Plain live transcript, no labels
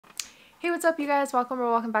Hey, what's up you guys?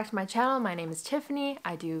 Welcome back to my channel. My name is Tiffany.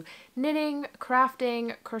 I do knitting,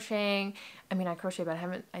 crafting, crocheting. I mean, I crochet, but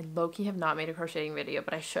I low-key have not made a crocheting video,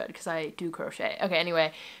 but I should because I do crochet. Okay,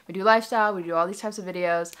 anyway, we do lifestyle, we do all these types of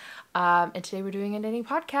videos, and today we're doing a knitting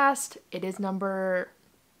podcast. It is number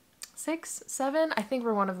 6, 7, I think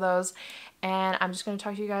we're one of those, and I'm just going to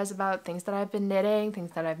talk to you guys about things that I've been knitting,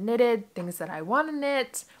 things that I've knitted, things that I want to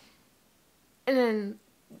knit, and then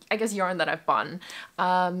I guess yarn that I've bought.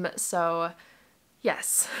 So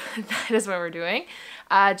yes, that is what we're doing.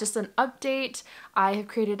 Just an update. I have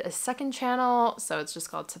created a second channel, so it's just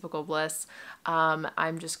called Typical Bliss.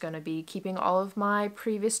 I'm just going to be keeping all of my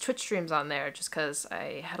previous Twitch streams on there just because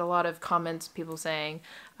I had a lot of comments, people saying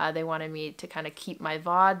they wanted me to kind of keep my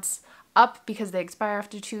VODs up because they expire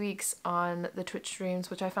after 2 weeks on the Twitch streams,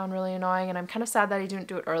 which I found really annoying, and I'm kind of sad that I didn't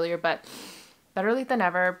do it earlier, but better late than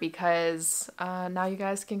never because now you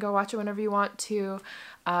guys can go watch it whenever you want to.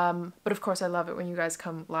 But of course I love it when you guys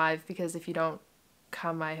come live because if you don't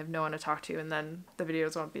come, I have no one to talk to and then the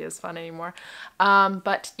videos won't be as fun anymore.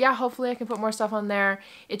 But yeah, hopefully I can put more stuff on there.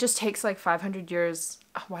 It just takes like 500 years.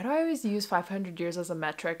 Why do I always use 500 years as a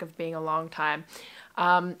metric of being a long time?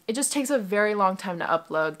 It just takes a very long time to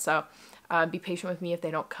upload, so be patient with me if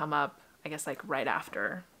they don't come up, I guess like right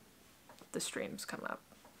after the streams come up.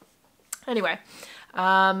 Anyway,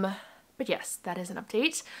 but yes, that is an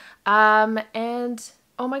update. And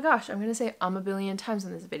oh my gosh, I'm gonna say a billion times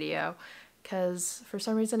in this video because for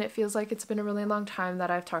some reason it feels like it's been a really long time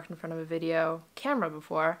that I've talked in front of a video camera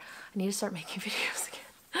before. I need to start making videos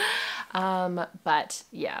again. But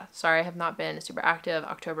yeah, sorry I have not been super active.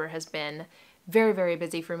 October has been very, very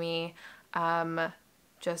busy for me.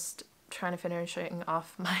 Just trying to finishing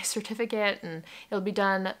off my certificate, and it'll be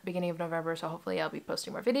done beginning of November, so hopefully I'll be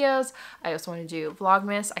posting more videos. I also want to do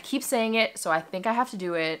Vlogmas. I keep saying it, so I think I have to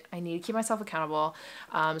do it. I need to keep myself accountable,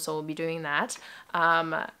 so we'll be doing that.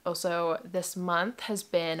 Also, this month has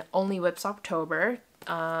been Only Whips October.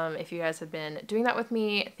 If you guys have been doing that with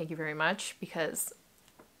me, thank you very much because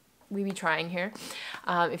we be trying here.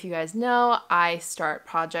 If you guys know, I start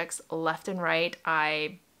projects left and right.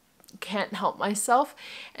 I can't help myself,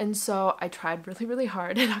 and so I tried really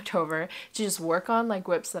hard in October to just work on like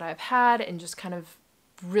whips that I've had and just kind of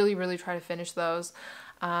really try to finish those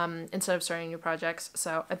instead of starting new projects.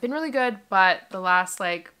 So I've been really good, but the last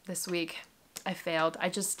like this week I failed. I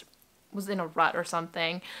just was in a rut or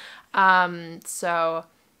something, so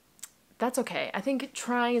that's okay. I think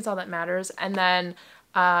trying is all that matters. And then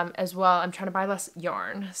as well, I'm trying to buy less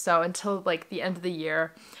yarn. So until like the end of the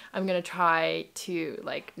year, I'm gonna try to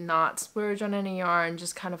like not splurge on any yarn,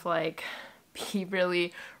 just kind of like be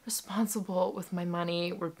really responsible with my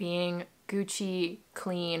money. We're being Gucci,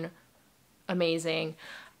 clean, amazing.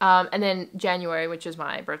 And then January, which is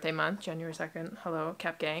my birthday month, January 2nd, hello,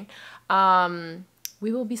 Cap Gang,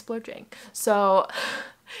 we will be splurging. So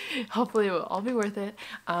hopefully it will all be worth it.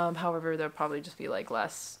 However, there'll probably just be like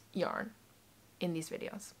less yarn in these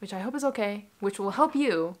videos, which I hope is okay, which will help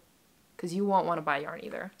you because you won't want to buy yarn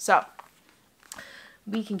either. So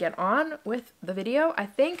we can get on with the video. I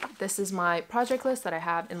think this is my project list that I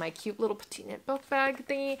have in my cute little petite knit book bag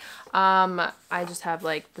thingy. I just have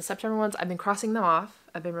like the September ones. I've been crossing them off.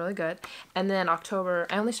 I've been really good. And then October,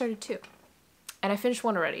 I only started 2 and I finished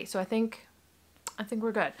 1 already. So I think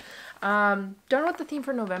we're good. Don't know what the theme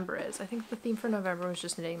for November is. I think the theme for November was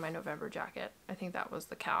just knitting my November jacket. I think that was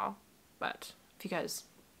the cow, but if you guys,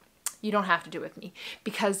 you don't have to do it with me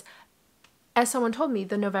because as someone told me,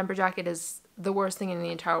 the November jacket is the worst thing in the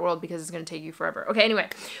entire world because it's going to take you forever. Okay, anyway,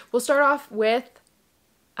 we'll start off with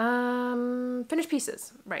finished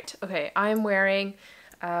pieces. Right, okay, I'm wearing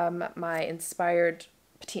my inspired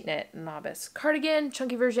petite knit novice cardigan,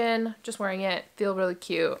 chunky version, just wearing it, feel really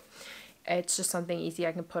cute. It's just something easy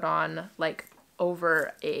I can put on like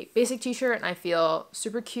over a basic t-shirt and I feel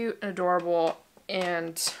super cute and adorable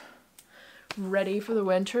and ready for the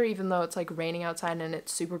winter, even though it's like raining outside and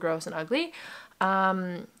it's super gross and ugly.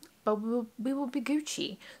 But we will be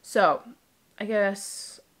Gucci. So I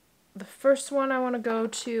guess the first one I want to go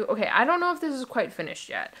to, okay, I don't know if this is quite finished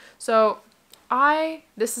yet. So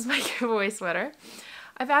this is my giveaway sweater.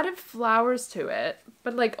 I've added flowers to it,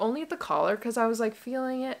 but like only at the collar because I was like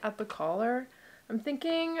feeling it at the collar. I'm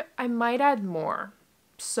thinking I might add more.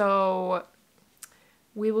 So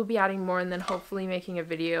we will be adding more and then hopefully making a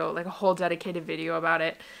video, like a whole dedicated video about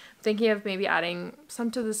it. I'm thinking of maybe adding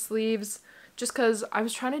some to the sleeves just because I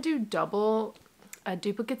was trying to do a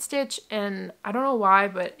duplicate stitch and I don't know why,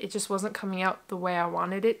 but it just wasn't coming out the way I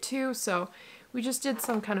wanted it to. So we just did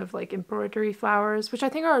some kind of like embroidery flowers, which I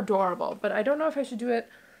think are adorable, but I don't know if I should do it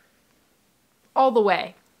all the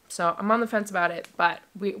way. So I'm on the fence about it, but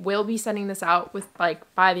we will be sending this out with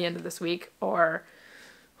like by the end of this week, or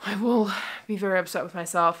I will be very upset with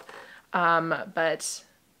myself. But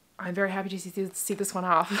I'm very happy to see this one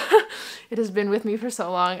off. It has been with me for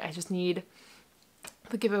so long. I just need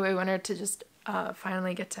the giveaway winner to just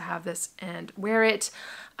finally get to have this and wear it.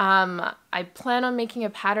 I plan on making a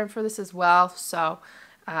pattern for this as well, so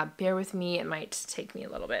bear with me. It might take me a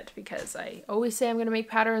little bit because I always say I'm going to make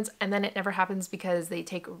patterns and then it never happens because they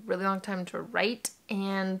take a really long time to write,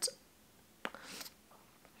 and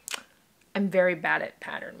I'm very bad at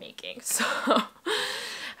pattern making. So,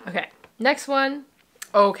 okay, next one.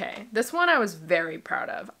 Okay, this one I was very proud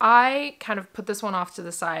of. I kind of put this one off to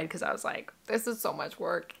the side because I was like, this is so much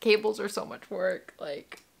work. Cables are so much work.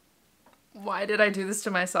 Like, why did I do this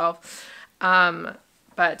to myself?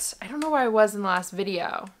 But I don't know where I was in the last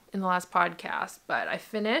video, in the last podcast, but I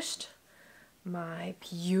finished my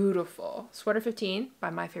beautiful Sweater 15 by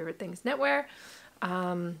My Favorite Things Knitwear.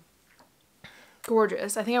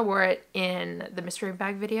 Gorgeous. I think I wore it in the mystery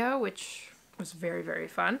bag video, which was very, very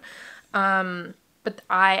fun. But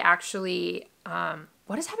I actually,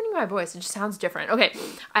 what is happening to my voice? It just sounds different. Okay,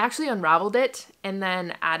 I actually unraveled it and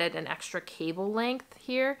then added an extra cable length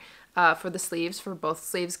here for the sleeves, for both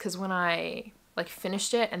sleeves, because when I like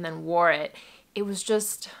finished it and then wore it, it was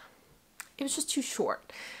just too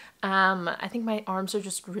short. I think my arms are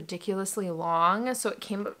just ridiculously long, so it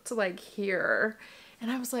came up to like here,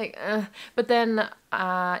 and I was like, but then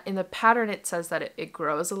in the pattern it says that it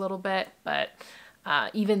grows a little bit, but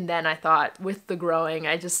even then I thought with the growing,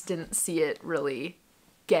 I just didn't see it really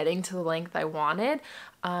getting to the length I wanted.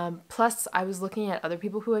 Plus I was looking at other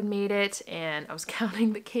people who had made it, and I was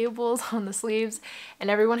counting the cables on the sleeves,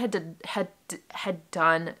 and everyone had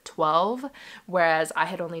done 12, whereas I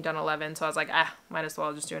had only done 11. So I was like, might as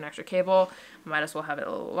well just do an extra cable. Might as well have it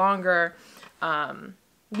a little longer.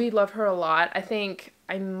 We love her a lot. I think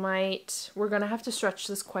we're gonna have to stretch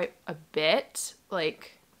this quite a bit,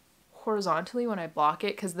 like horizontally when I block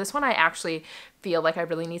it, because this one I actually feel like I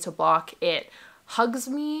really need to block. It hugs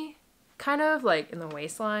me kind of like in the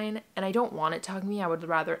waistline, and I don't want it to hug me. I would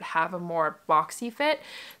rather it have a more boxy fit.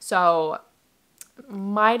 So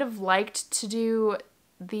might have liked to do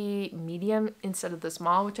the medium instead of the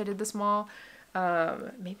small, which I did the small.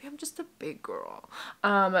 Maybe I'm just a big girl.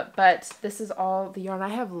 But this is all the yarn I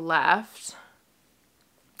have left.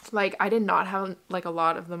 Like, I did not have like a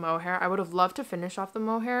lot of the mohair. I would have loved to finish off the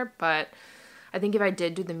mohair, but I think if I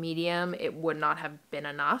did do the medium, it would not have been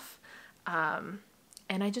enough.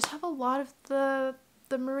 And I just have a lot of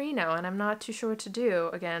the merino, and I'm not too sure what to do.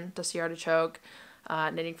 Again, Dusty Artichoke,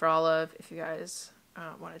 Knitting for Olive. If you guys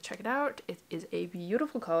want to check it out, it is a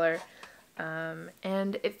beautiful color,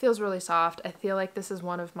 and it feels really soft. I feel like this is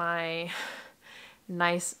one of my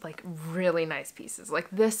nice, like really nice pieces. Like,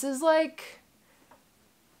 this is like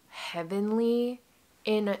heavenly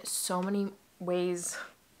in so many ways.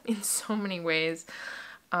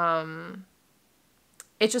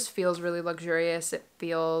 It just feels really luxurious. It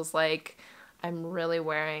feels like I'm really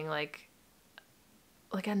wearing like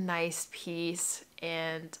a nice piece,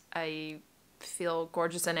 and I feel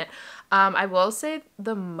gorgeous in it. I will say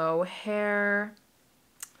the mohair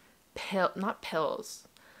not pills,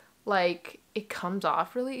 like it comes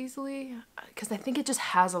off really easily because I think it just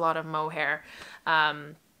has a lot of mohair.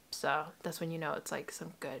 So that's when you know it's like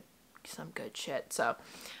some good shit. So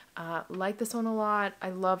like this one a lot. I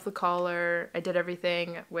love the collar. I did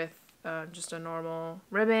everything with just a normal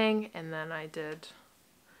ribbing, and then I did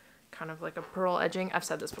kind of like a pearl edging. I've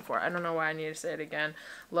said this before. I don't know why I need to say it again.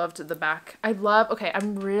 Loved the back. Okay,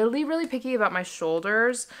 I'm really picky about my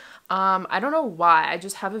shoulders. I don't know why. I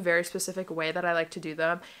just have a very specific way that I like to do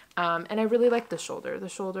them. And I really like the shoulder. The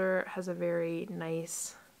shoulder has a very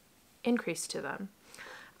nice increase to them.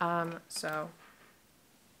 So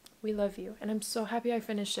we love you, and I'm so happy I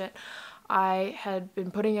finished it. I had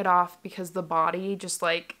been putting it off because the body just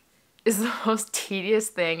like is the most tedious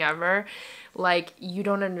thing ever. Like, you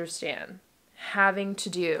don't understand having to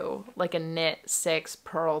do like a knit 6,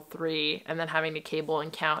 purl 3, and then having to cable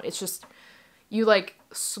and count. It's just, you like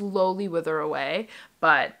slowly wither away.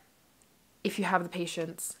 But if you have the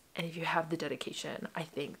patience and if you have the dedication, I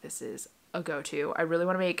think this is a go-to. I really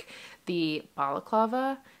want to make the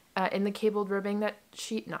balaclava in the cabled ribbing that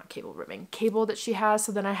cable that she has,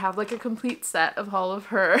 so then I have like a complete set of all of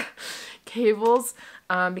her cables,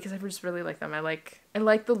 because I just really like them. I like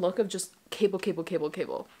the look of just cable.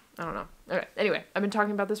 I don't know. Okay, anyway, I've been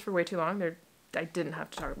talking about this for way too long. I didn't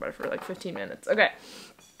have to talk about it for like 15 minutes. Okay,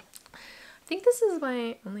 I think this is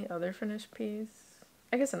my only other finished piece.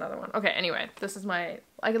 I guess another one. Okay, anyway, this is my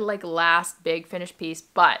like last big finished piece,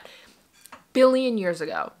 but billion years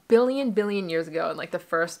ago, billion years ago, in like the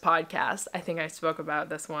first podcast, I think I spoke about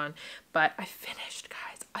this one, but I finished,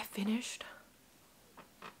 guys. I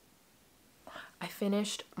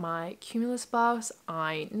finished my Cumulus blouse.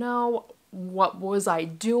 I know. What was I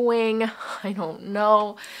doing? I don't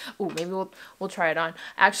know. Oh, maybe we'll try it on.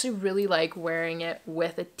 I actually really like wearing it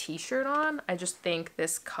with a t-shirt on. I just think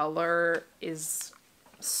this color is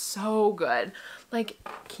so good. Like,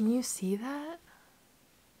 can you see that?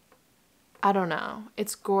 I don't know.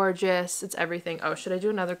 It's gorgeous. It's everything. Oh, should I do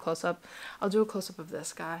another close-up? I'll do a close-up of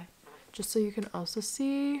this guy, just so you can also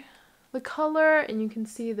see the color and you can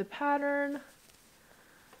see the pattern.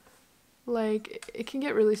 Like, it can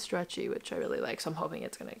get really stretchy, which I really like, so I'm hoping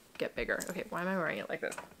it's gonna get bigger. Okay, why am I wearing it like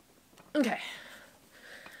this? Okay.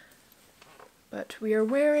 But we are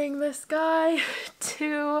wearing this guy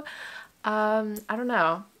to, I don't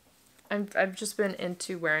know. I've just been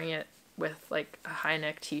into wearing it with like a high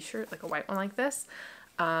neck t-shirt, like a white one like this.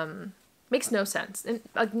 Makes no sense, and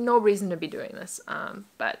like no reason to be doing this.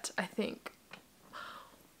 But I think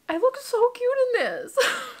I look so cute in this.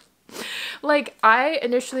 Like, I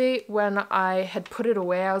initially, when I had put it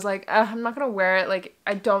away, I was like, I'm not gonna wear it. Like,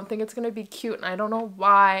 I don't think it's gonna be cute, and I don't know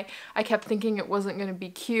why I kept thinking it wasn't gonna be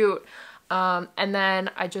cute. And then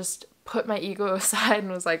I just put my ego aside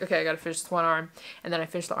and was like, okay, I gotta finish this one arm. And then I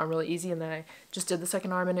finished the arm really easy, and then I just did the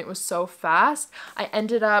second arm, and it was so fast. I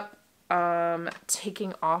ended up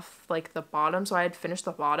taking off like the bottom, so I had finished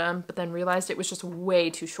the bottom, but then realized it was just way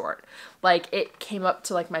too short. Like, it came up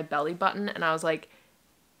to like my belly button, and I was like,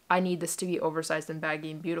 I need this to be oversized and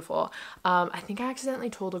baggy and beautiful. I think I accidentally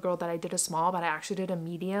told a girl that I did a small, but I actually did a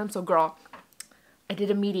medium. So girl, I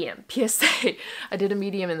did a medium. PSA, I did a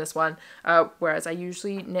medium in this one, whereas I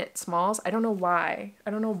usually knit smalls. I don't know why.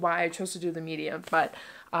 I don't know why I chose to do the medium, but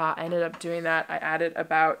I ended up doing that. I added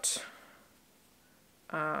about,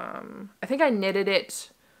 I think I knitted it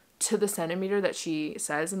to the centimeter that she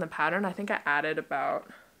says in the pattern. I think I added about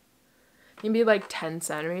maybe like 10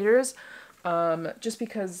 centimeters. Just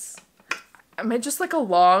because am I just like a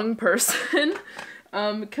long person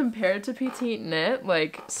compared to petite knit,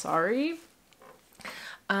 like, sorry.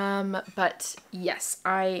 But yes,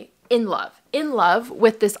 I in love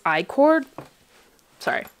with this I-cord.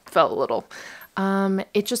 Sorry, fell a little.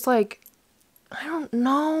 It just like, I don't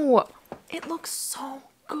know, it looks so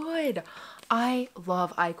good. I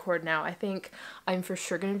love I-cord now. I think I'm for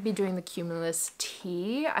sure going to be doing the Cumulus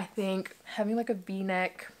tee. I think having like a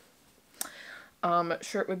v-neck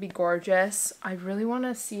shirt would be gorgeous. I really want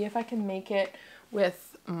to see if I can make it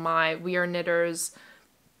with my We Are Knitters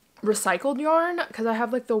recycled yarn, because I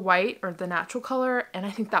have like the white or the natural color, and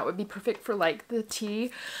I think that would be perfect for like the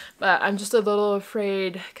tee, but I'm just a little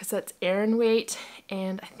afraid because that's Aran weight,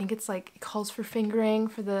 and I think it's like, it calls for fingering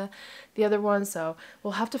for the other one, so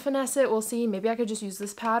we'll have to finesse it. We'll see. Maybe I could just use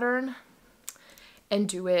this pattern and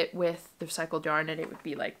do it with the recycled yarn, and it would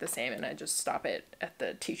be like the same, and I just stop it at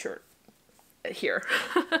the t-shirt here.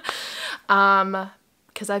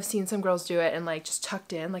 Because I've seen some girls do it and like just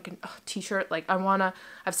tucked in like a t-shirt. Like,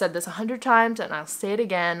 I've said this 100 times and I'll say it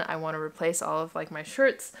again, I want to replace all of like my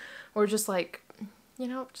shirts, or just like, you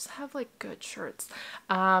know, just have like good shirts.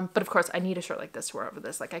 But of course I need a shirt like this to wear over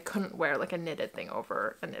this. Like, I couldn't wear like a knitted thing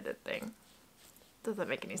over a knitted thing. Doesn't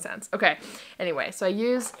make any sense. Okay, anyway, so I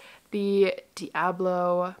use the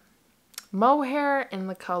Diablo Mohair in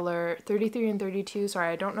the color 33 and 32. Sorry,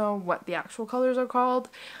 I don't know what the actual colors are called,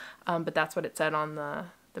 but that's what it said on the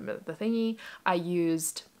thingy. I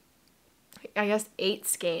used, I guess, 8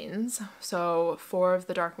 skeins, so 4 of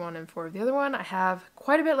the dark one and 4 of the other one. I have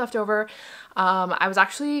quite a bit left over. I was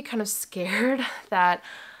actually kind of scared that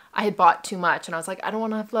I had bought too much, and I was like, I don't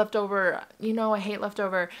want to have leftover. You know, I hate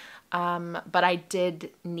leftover. But I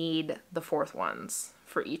did need the 4th ones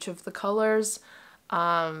for each of the colors.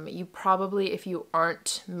 You probably, if you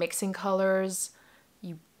aren't mixing colors,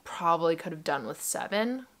 you probably could have done with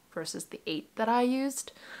 7 versus the 8 that I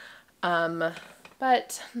used.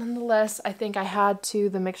 But nonetheless, I think I had to.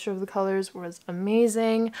 The mixture of the colors was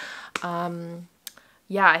amazing.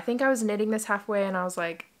 Yeah, I think I was knitting this halfway and I was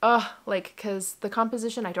like, oh, like, because the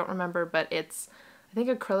composition, I don't remember, but it's, I think,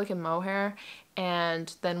 acrylic and mohair.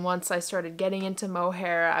 And then once I started getting into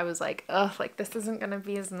mohair, I was like, ugh, like, this isn't gonna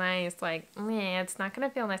be as nice. Like, meh, it's not gonna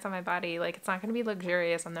feel nice on my body. Like, it's not gonna be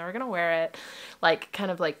luxurious. I'm never gonna wear it. Like,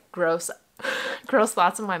 kind of like gross, gross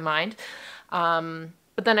thoughts in my mind.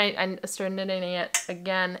 But then I started knitting it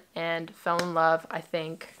again and fell in love. I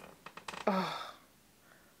think,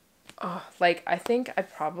 like, I think I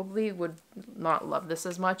probably would not love this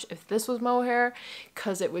as much if this was mohair,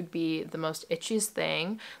 because it would be the most itchiest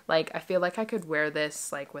thing. Like, I feel like I could wear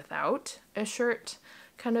this, like, without a shirt,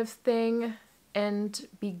 kind of thing and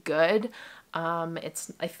be good.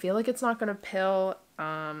 I feel like it's not gonna pill.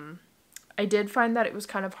 I did find that it was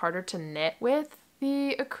kind of harder to knit with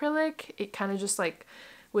the acrylic. It kind of just like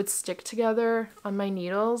would stick together on my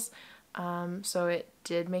needles. So it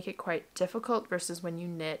did make it quite difficult versus when you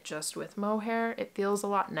knit just with mohair. It feels a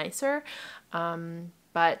lot nicer.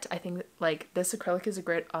 But I think like this acrylic is a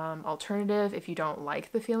great alternative if you don't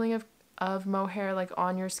like the feeling of mohair like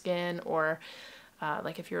on your skin, or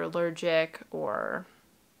like if you're allergic or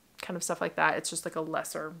kind of stuff like that. It's just like a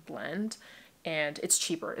lesser blend. And it's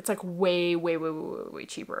cheaper. It's like way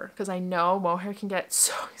cheaper, because I know mohair can get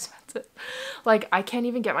so expensive. Like I can't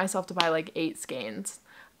even get myself to buy like 8 skeins.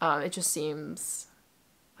 It just seems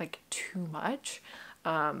like too much.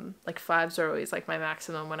 Like 5s are always like my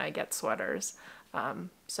maximum when I get sweaters.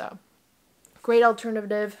 So great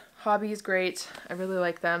alternative. Hobby is great. I really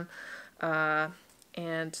like them.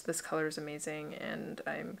 And this color is amazing, and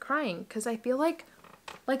I'm crying because I feel like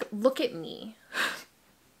look at me.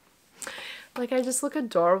 Like I just look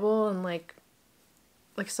adorable and like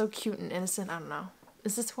so cute and innocent. I don't know.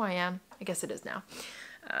 Is this who I am? I guess it is now.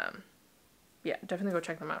 Yeah, definitely go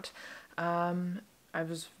check them out. I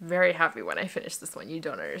was very happy when I finished this one. You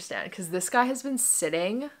don't understand, because this guy has been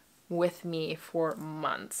sitting with me for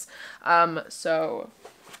months. So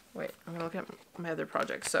wait, I'm gonna look at my other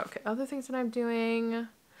projects. So okay, other things that I'm doing.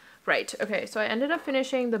 Right, okay, so I ended up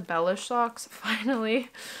finishing the Bellish socks finally.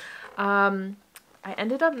 I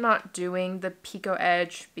ended up not doing the Pico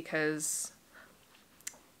edge because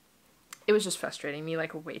it was just frustrating me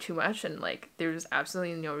like way too much, and like there was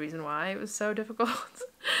absolutely no reason why it was so difficult.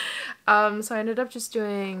 So I ended up just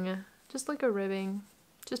doing just like a ribbing,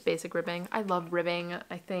 just basic ribbing. I love ribbing.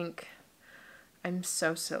 I think I'm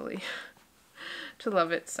so silly to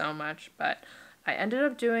love it so much, but I ended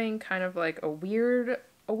up doing kind of like a weird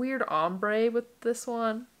ombre with this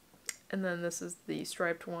one. And then this is the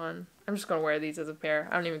striped one. I'm just gonna wear these as a pair.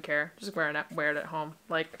 I don't even care. Just wear it at home.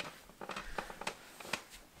 Like,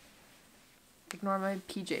 ignore my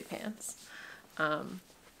PJ pants. But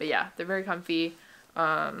yeah, they're very comfy.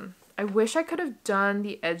 I wish I could have done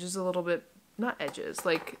the edges a little bit, not edges,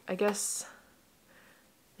 like, I guess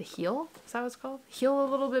the heel? Is that what it's called? Heel a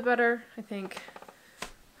little bit better, I think.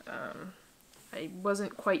 I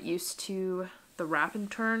wasn't quite used to the wrap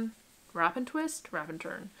and turn. Wrap and twist? Wrap and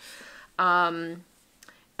turn. And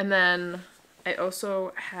then I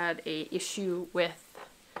also had a issue with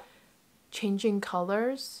changing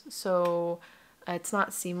colors, so it's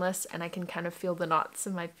not seamless and I can kind of feel the knots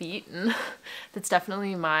in my feet, and that's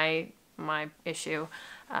definitely my issue.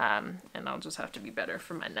 And I'll just have to be better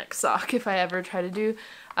for my next sock if I ever try to do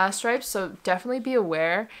stripes. So definitely be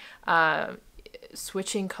aware.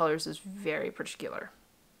 Switching colors is very particular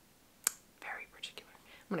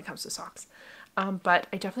when it comes to socks. But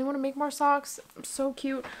I definitely want to make more socks. So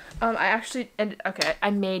cute. I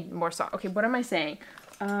made more socks. Okay, what am I saying?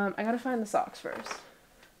 I gotta find the socks first.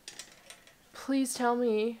 Please tell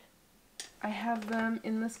me I have them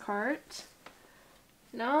in this cart.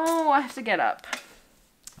 No, I have to get up.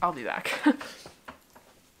 I'll be back.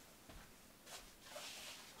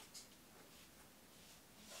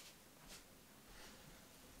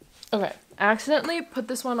 Okay, I accidentally put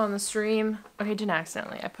this one on the stream. Okay, didn't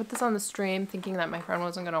accidentally. I put this on the stream thinking that my friend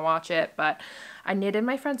wasn't gonna watch it, but I knitted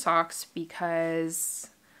my friend's socks because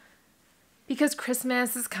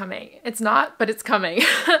Christmas is coming. It's not, but it's coming.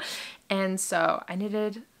 And so I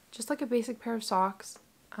knitted just like a basic pair of socks,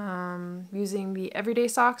 using the Everyday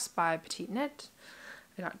Socks by Petite Knit.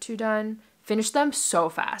 I got 2 done. Finished them so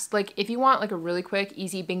fast. Like if you want like a really quick,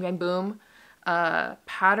 easy, bing bang boom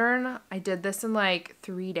pattern, I did this in like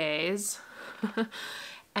 3 days.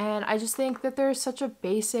 And I just think that they're such a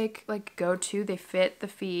basic like go-to. They fit the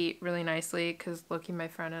feet really nicely because Loki, my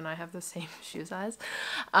friend, and I have the same shoe size.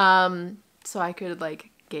 So I could like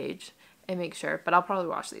gauge and make sure, but I'll probably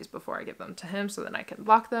wash these before I give them to him so then I can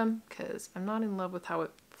block them, because I'm not in love with how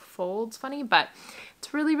it folds funny, but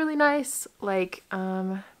it's really, really nice. Like,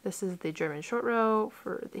 this is the German short row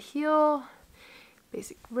for the heel,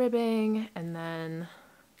 basic ribbing, and then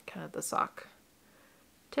kind of the sock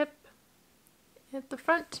tip at the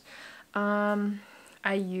front.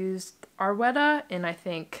 I used Arwetta in, I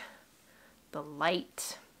think, the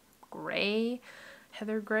light gray,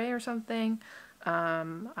 heather gray or something.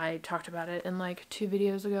 I talked about it in like 2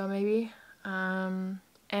 videos ago maybe.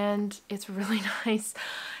 And it's really nice.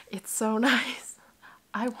 It's so nice.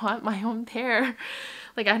 I want my own pair.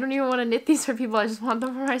 Like, I don't even want to knit these for people. I just want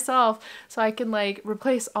them for myself, so I can like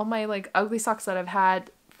replace all my like ugly socks that I've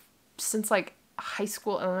had since like high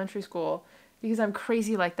school, elementary school, because I'm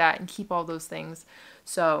crazy like that and keep all those things.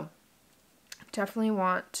 So definitely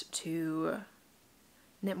want to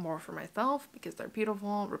knit more for myself because they're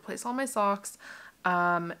beautiful. Replace all my socks.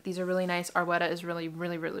 These are really nice. Arwetta is really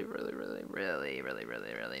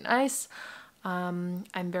nice.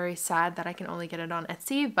 I'm very sad that I can only get it on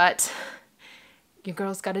Etsy, but your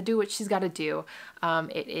girl's got to do what she's got to do.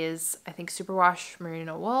 It is, I think, superwash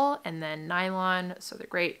merino wool and then nylon, so they're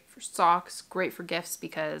great for socks, great for gifts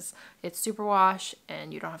because it's superwash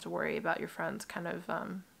and you don't have to worry about your friends kind of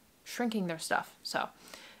shrinking their stuff. So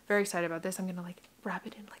very excited about this. I'm gonna like wrap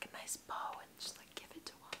it in like a nice bow and just like give it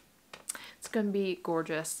to them. It's gonna be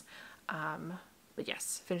gorgeous. But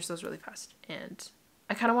yes, finish those really fast. And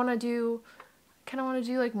I kind of want to do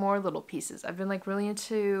like more little pieces. I've been like really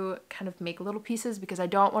into kind of make little pieces because I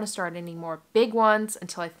don't want to start any more big ones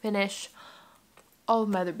until I finish all of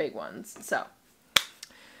my other big ones. So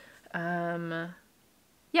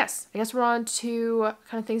yes, I guess we're on to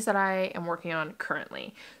kind of things that I am working on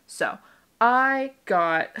currently. So I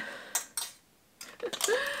got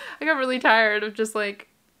really tired of just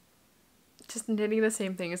knitting the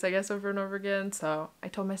same things, I guess, over and over again. So I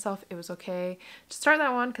told myself it was okay to start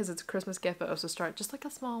that one because it's a Christmas gift, but also start just like a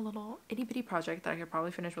small little itty bitty project that I could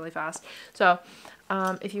probably finish really fast. So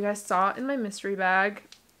if you guys saw in my mystery bag,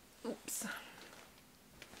 oops,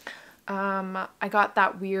 I got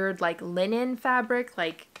that weird like linen fabric,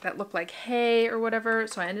 like that looked like hay or whatever.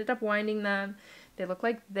 So I ended up winding them. They look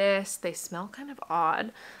like this. They smell kind of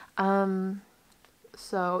odd.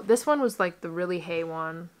 So this one was like the really hay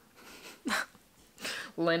one.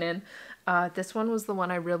 Linen. This one was the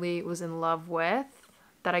one I really was in love with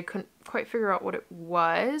that I couldn't quite figure out what it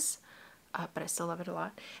was, but I still love it a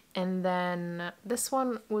lot. And then this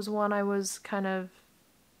one was one I was kind of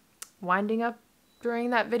winding up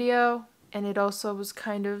during that video, and it also was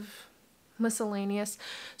kind of miscellaneous.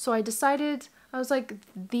 So I decided, I was like,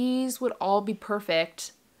 these would all be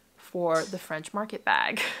perfect for the French market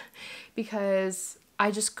bag because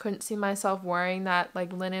I just couldn't see myself wearing that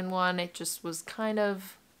like linen one. It just was kind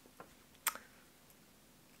of,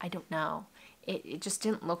 I don't know. It just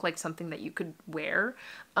didn't look like something that you could wear.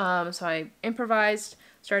 So I improvised,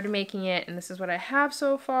 started making it, and this is what I have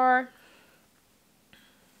so far.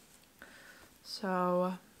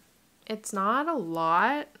 So it's not a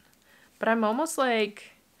lot, but I'm almost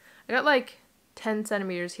like, I got like 10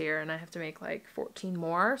 centimeters here and I have to make like 14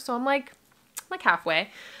 more. So I'm like halfway.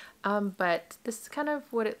 But this is kind of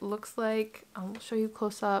what it looks like. I'll show you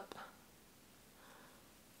close up.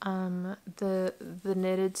 The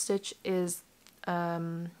knitted stitch is,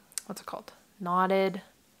 what's it called? Knotted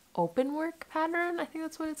open work pattern. I think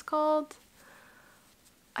that's what it's called.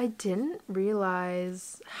 I didn't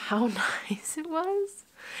realize how nice it was.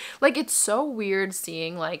 Like, it's so weird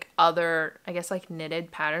seeing like other, I guess, like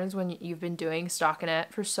knitted patterns when you've been doing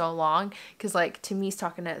stockinette for so long, because like to me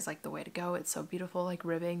stockinette is like the way to go. It's so beautiful, like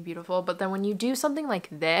ribbing, beautiful. But then when you do something like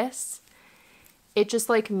this, it just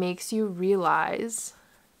like makes you realize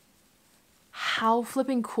how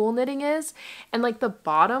flipping cool knitting is. And like the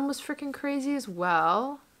bottom was freaking crazy as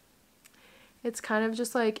well. It's kind of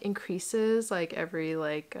just like increases like every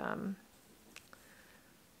like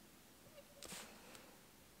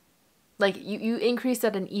you increase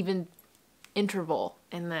at an even interval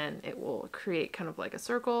and then it will create kind of like a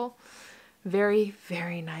circle. Very,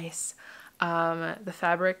 very nice. The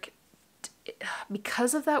fabric,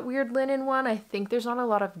 because of that weird linen one, I think there's not a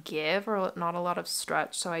lot of give or not a lot of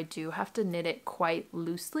stretch, so I do have to knit it quite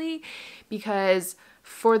loosely because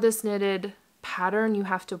for this knitted pattern you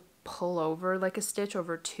have to pull over like a stitch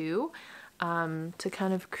over two to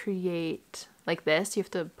kind of create like this. You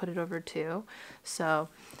have to put it over two. So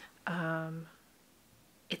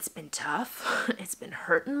it's been tough. It's been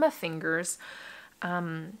hurting my fingers,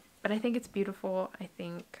 but I think it's beautiful. I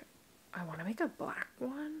think I want to make a black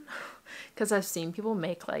one because I've seen people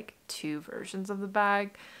make like 2 versions of the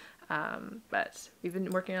bag, but we've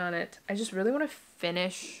been working on it. I just really want to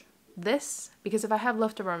finish this because if I have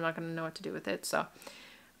leftover, I'm not going to know what to do with it. So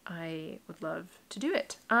I would love to do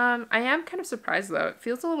it. I am kind of surprised though. It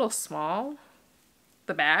feels a little small,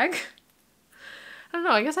 the bag. I don't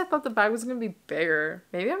know. I guess I thought the bag was going to be bigger.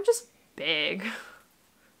 Maybe I'm just big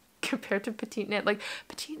compared to petite knit. Like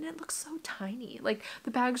petite knit looks so tiny. Like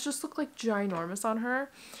the bags just look like ginormous on her.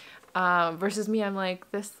 Versus me, I'm like,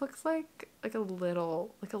 this looks like a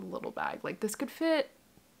little bag. Like this could fit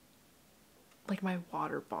like my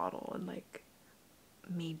water bottle and like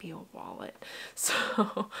maybe a wallet.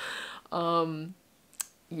 So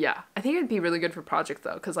yeah, I think it'd be really good for projects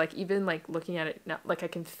though, because like even like looking at it now, like I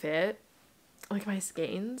can fit like my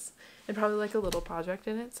skeins and probably like a little project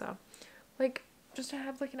in it. So like just to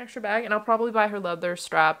have like an extra bag, and I'll probably buy her leather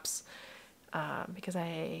straps because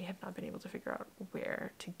I have not been able to figure out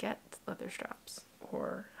where to get leather straps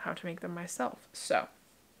or how to make them myself. So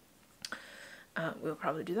we'll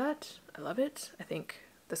probably do that. I love it. I think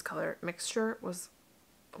this color mixture was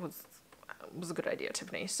a good idea,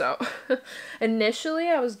 Tiffany. So initially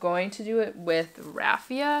I was going to do it with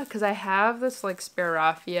raffia because I have this like spare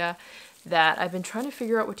raffia that I've been trying to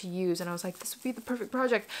figure out what to use, and I was like, this would be the perfect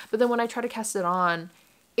project. But then when I tried to cast it on,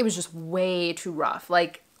 it was just way too rough.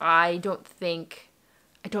 Like I don't think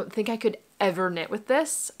I could ever knit with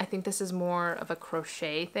this. I think this is more of a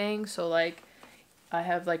crochet thing. So like I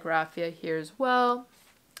have like raffia here as well.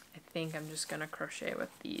 I think I'm just gonna crochet with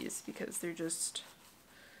these because they're just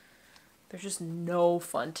no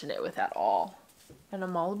fun to knit with at all. And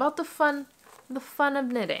I'm all about the fun of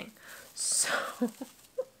knitting. So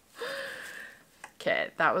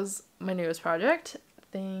okay, that was my newest project.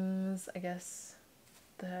 Things I guess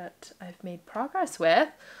that I've made progress with.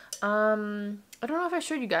 I don't know if I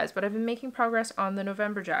showed you guys, but I've been making progress on the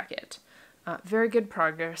November jacket. Very good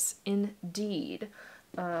progress indeed.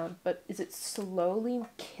 But is it slowly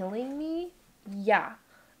killing me? Yeah.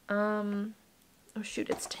 Oh shoot,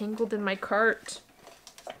 it's tangled in my cart.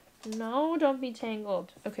 No, don't be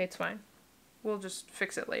tangled. Okay, it's fine. We'll just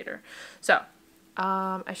fix it later. So,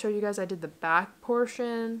 I showed you guys I did the back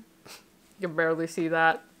portion. You can barely see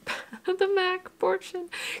that. The back portion.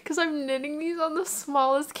 Because I'm knitting these on the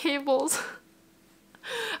smallest cables.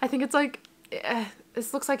 I think it's like,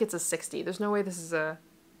 this looks like it's a 60. There's no way this is a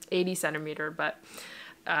 80 centimeter, but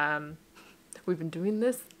we've been doing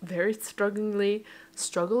this very strugglingly.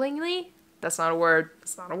 That's not a word.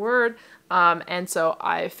 It's not a word. And so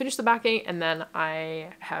I finished the backing, and then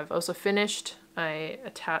I have also finished. I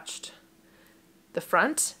attached the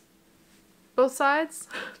front, both sides.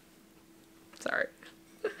 Sorry.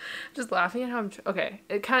 Just laughing at how I'm, okay.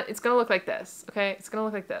 It's gonna look like this. Okay. It's gonna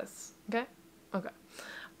look like this. Okay. Okay.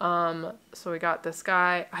 So we got this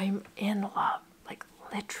guy. I'm in love, like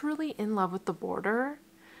literally in love with the border.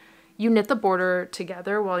 You knit the border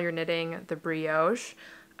together while you're knitting the brioche.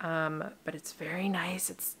 But it's very nice.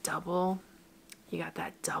 It's double. You got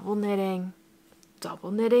that double knitting.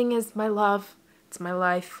 Double knitting is my love. It's my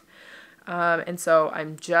life. And so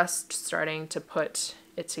I'm just starting to put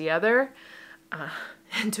it together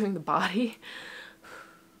and doing the body.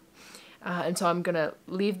 And so I'm gonna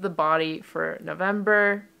leave the body for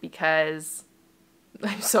November because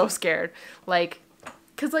I'm so scared. Like,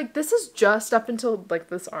 cause like this is just up until like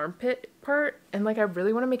this armpit part, and like I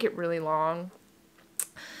really want to make it really long.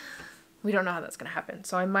 We don't know how that's gonna happen,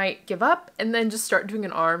 so I might give up and then just start doing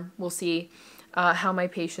an arm. We'll see how my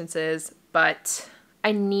patience is, but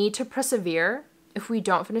I need to persevere. If we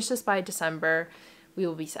don't finish this by December, we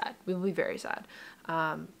will be sad. We will be very sad.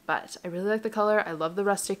 But I really like the color. I love the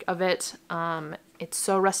rustic of it. It's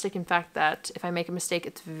so rustic, in fact, that if I make a mistake,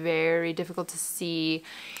 it's very difficult to see.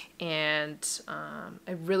 And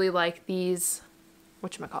I really like these,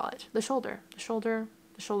 whatchamacallit, the shoulder.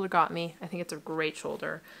 The shoulder got me. I think it's a great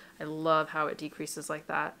shoulder. I love how it decreases like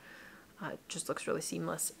that. It just looks really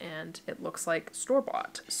seamless, and it looks like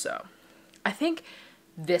store-bought. So I think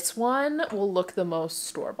this one will look the most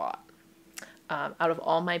store-bought out of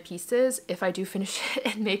all my pieces if I do finish it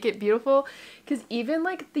and make it beautiful. Because even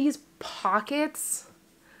like these pockets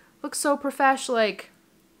look so profesh. Like,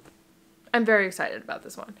 I'm very excited about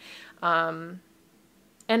this one.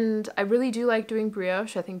 And I really do like doing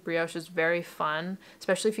brioche. I think brioche is very fun,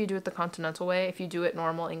 especially if you do it the continental way. If you do it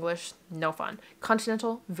normal English, no fun.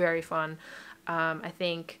 Continental, very fun. I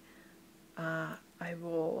think I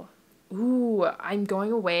will... Ooh, I'm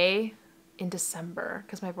going away in December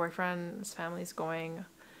because my boyfriend's family's going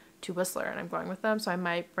to Whistler and I'm going with them. So I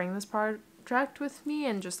might bring this project with me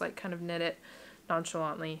and just like kind of knit it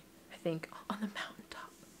nonchalantly, I think, on the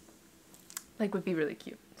mountaintop. Like, would be really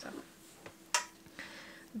cute. So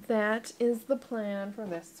that is the plan for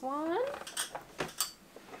this one.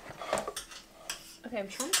 Okay, I'm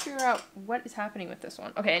trying to figure out what is happening with this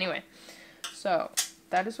one. Okay, anyway, so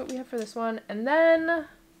that is what we have for this one. And then,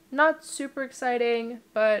 not super exciting,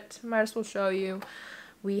 but might as well show you,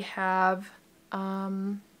 we have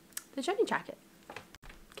the Jenny jacket.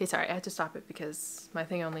 Okay, sorry, I had to stop it because my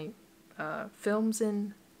thing only films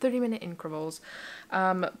in 30-minute increvals.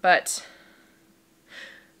 But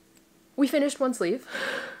we finished one sleeve.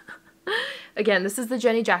 Again, this is the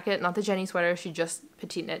Jenny jacket, not the Jenny sweater. She just,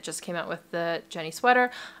 Petite Knit just came out with the Jenny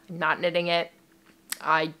sweater. I'm not knitting it.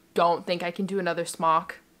 I don't think I can do another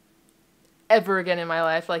smock ever again in my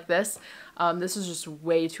life like this. This is just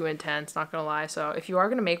way too intense, not gonna lie. So if you are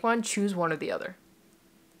gonna make one, choose one or the other.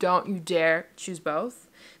 Don't you dare choose both.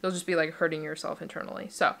 You'll just be like hurting yourself internally.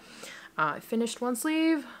 So I finished one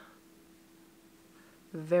sleeve.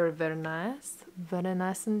 Very, very nice. Very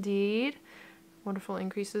nice indeed. Wonderful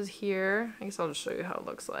increases here. I guess I'll just show you how it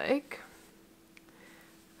looks like.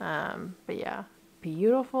 But yeah,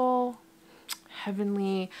 beautiful,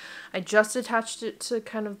 heavenly. I just attached it to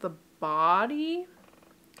kind of the body.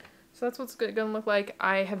 So that's what's gonna look like.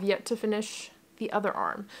 I have yet to finish the other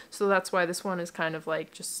arm. So that's why this one is kind of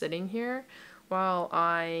like just sitting here while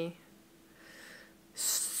I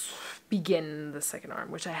begin the second arm,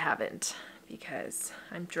 which I haven't because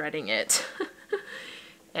I'm dreading it.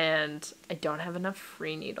 And I don't have enough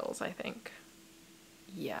free needles, I think.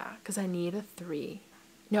 Yeah, because I need a 3.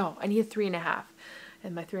 No, I need a 3.5.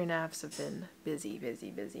 And my 3.5s have been busy, busy,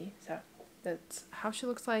 busy. So that's how she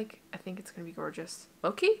looks like. I think it's going to be gorgeous.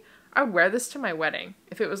 Low-key, I would wear this to my wedding.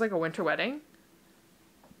 If it was like a winter wedding,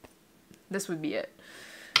 this would be it.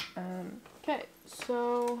 Okay,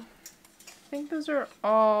 so I think those are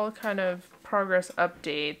all kind of progress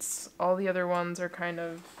updates. All the other ones are kind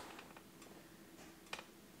of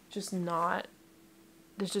just not,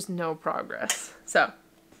 there's just no progress. So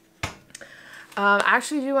I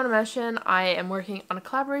actually do want to mention I am working on a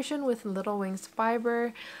collaboration with Little Wings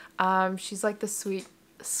Fiber. She's like the sweet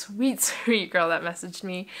girl that messaged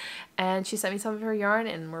me, and she sent me some of her yarn,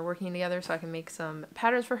 and we're working together so I can make some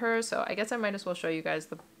patterns for her. So I guess I might as well show you guys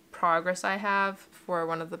the progress I have for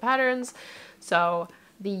one of the patterns. So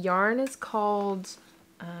the yarn is called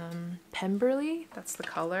Pemberley. That's the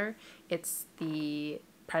color. It's the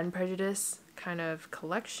Pride and Prejudice kind of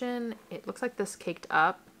collection. It looks like this caked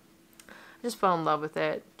up. I just fell in love with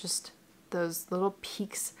it. Just those little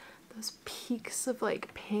peaks, of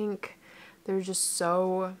like pink. They're just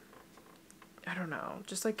so, I don't know,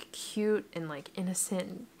 just like cute and like innocent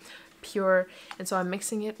and pure. And so I'm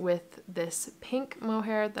mixing it with this pink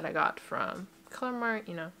mohair that I got from ColourMart.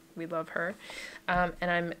 You know, we love her. And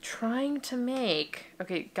I'm trying to make,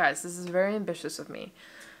 okay guys, this is very ambitious of me,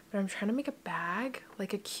 but I'm trying to make a bag,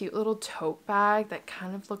 like a cute little tote bag that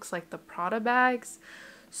kind of looks like the Prada bags.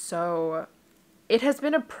 So it has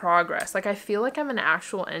been a progress. Like I feel like I'm an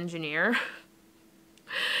actual engineer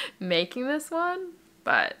making this one,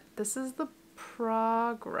 but this is the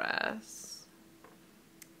progress.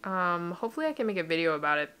 Hopefully I can make a video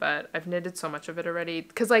about it, but I've knitted so much of it already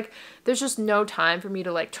because like there's just no time for me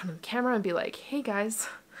to like turn on the camera and be like, hey guys,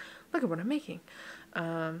 look at what I'm making.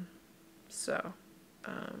 We'll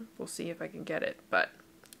see if I can get it, but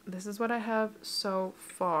this is what I have so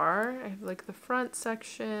far. I have like the front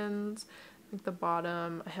sections, like the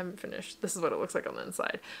bottom. I haven't finished. This is what it looks like on the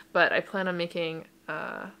inside, but I plan on making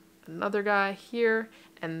another guy here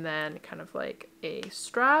and then kind of like a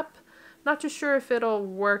strap. Not too sure if it'll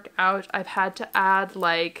work out. I've had to add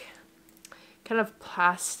like kind of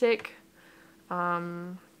plastic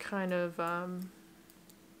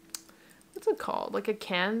what's it called? Like a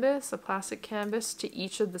canvas, a plastic canvas to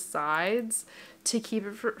each of the sides to keep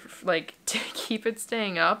it to keep it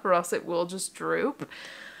staying up, or else it will just droop.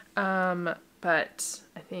 But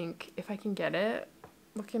I think if I can get it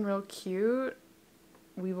looking real cute,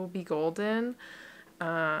 we will be golden.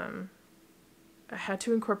 I had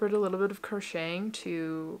to incorporate a little bit of crocheting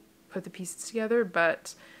to put the pieces together,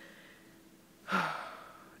 but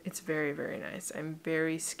it's very, very nice. I'm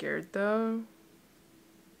very scared though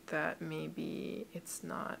that maybe it's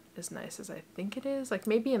not as nice as I think it is. Like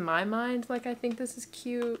maybe in my mind, like I think this is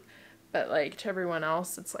cute, but like to everyone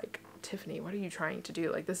else, it's like, Tiffany, what are you trying to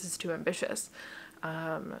do? Like this is too ambitious.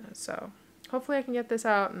 So hopefully I can get this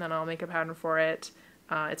out and then I'll make a pattern for it.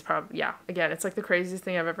 It's probably, yeah, again, it's like the craziest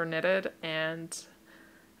thing I've ever knitted, and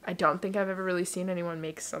I don't think I've ever really seen anyone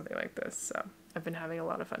make something like this. So I've been having a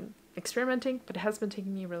lot of fun experimenting, but it has been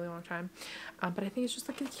taking me a really long time. But I think it's just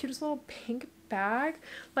like the cutest little pink bag.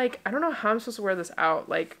 Like, I don't know how I'm supposed to wear this out.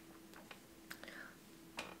 Like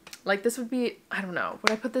this would be, I don't know.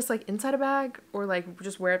 Would I put this like inside a bag or like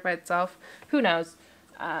just wear it by itself? Who knows?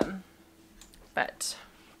 But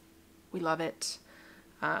we love it.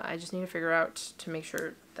 I just need to figure out to make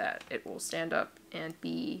sure that it will stand up and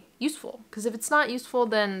be useful. Because if it's not useful,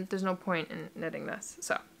 then there's no point in knitting this.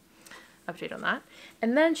 So, update on that.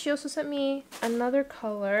 And then she also sent me another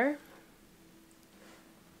color.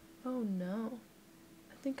 Oh no.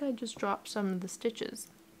 I think I just dropped some of the stitches.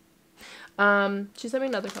 She sent me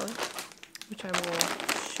another color, which I will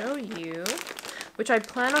show you. Which I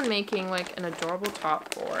plan on making like an adorable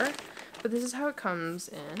top for. But this is how it comes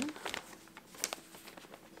in.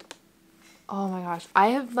 Oh my gosh, I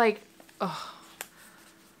have like,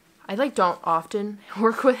 I like don't often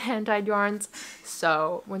work with hand-dyed yarns,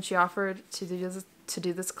 so when she offered to do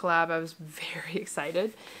this collab, I was very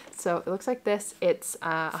excited. So it looks like this. It's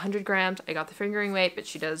 100 grams. I got the fingering weight, but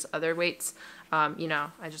she does other weights. You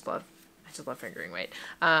know, I I just love fingering weight.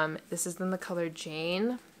 This is in the color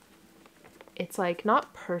Jane. It's like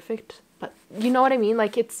not perfect, but you know what I mean?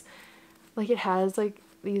 Like it's like it has like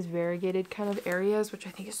these variegated kind of areas, which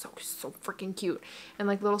I think is so freaking cute. And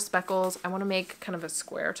like little speckles. I want to make kind of a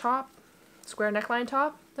square neckline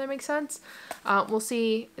top. If that makes sense. We'll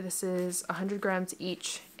see. This is 100 grams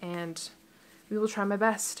each, and we will try my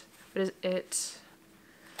best. But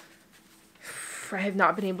I have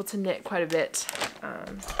not been able to knit quite a bit,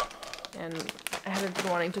 and I haven't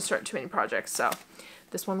been wanting to start too many projects, so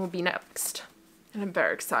this one will be next. And I'm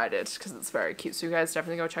very excited because it's very cute, so you guys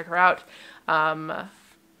definitely go check her out.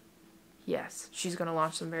 Yes, she's going to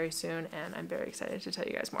launch them very soon, and I'm very excited to tell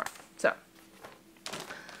you guys more. So,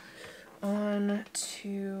 on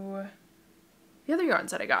to the other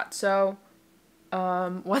yarns that I got. So,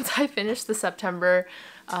 once I finished the September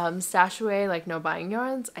stash away, like no buying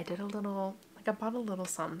yarns, I did a little, like I bought a little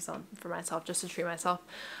something for myself just to treat myself.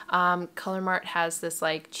 ColourMart has this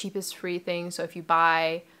like cheapest free thing, so if you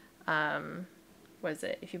buy, what is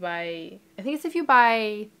it? If you buy, I think it's if you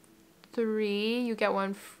buy 3, you get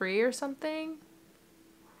 1 free or something.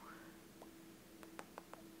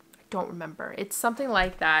 I don't remember. It's something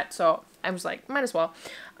like that, so I was like, might as well.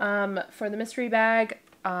 For the mystery bag,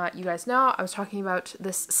 you guys know I was talking about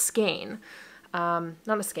this skein, not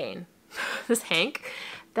a skein, this hank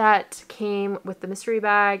that came with the mystery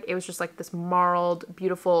bag. It was just like this marled,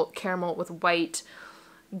 beautiful caramel with white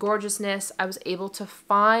gorgeousness. I was able to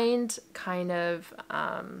find kind of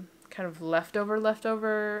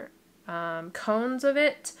leftover cones of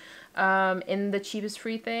it in the cheapest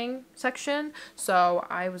free thing section. So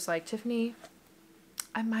I was like, Tiffany,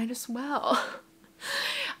 I might as well.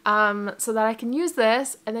 So that I can use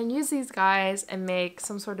this and then use these guys and make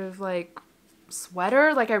some sort of like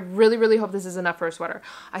sweater. Like I really hope this is enough for a sweater.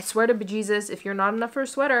 I swear to bejesus, if you're not enough for a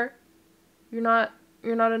sweater, you're not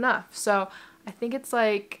enough. So I think it's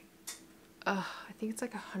like, I think it's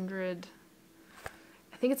like 100.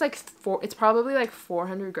 I think it's like it's probably like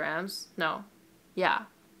 400 grams. No, yeah,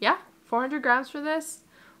 400 grams for this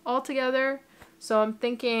all together. So I'm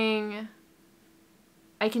thinking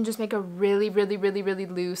I can just make a really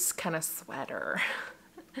loose kind of sweater.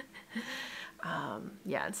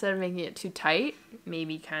 Yeah, instead of making it too tight,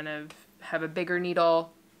 maybe kind of have a bigger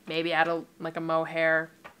needle, maybe add like a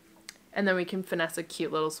mohair, and then we can finesse a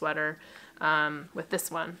cute little sweater with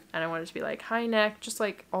this one. And I want it to be like high neck, just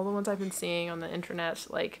like all the ones I've been seeing on the internet.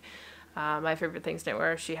 Like My Favorite Things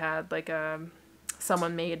Knitwear, she had like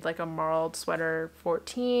someone made like a marled sweater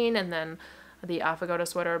 14, and then the Alpaca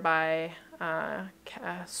sweater by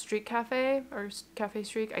Street Cafe or Cafe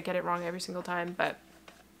Streak. I get it wrong every single time, but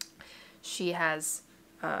she has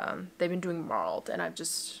they've been doing marled, and I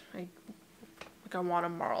want a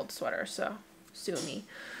marled sweater, so sue me.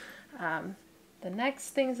 The next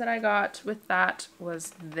things that I got with that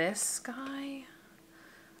was this guy.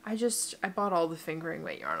 I bought all the fingering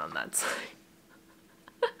weight yarn on that side.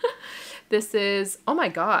 This is, oh my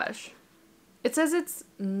gosh. It says it's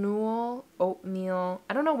knoll oatmeal.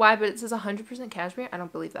 I don't know why, but it says 100% cashmere. I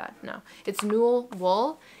don't believe that. No. It's knoll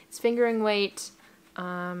wool. It's fingering weight.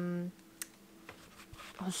 I'll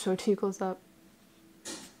show it to you close up.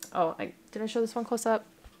 Oh, did I show this one close up?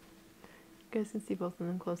 You guys can see both of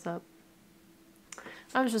them close up.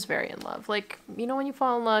 I was just very in love. Like, you know when you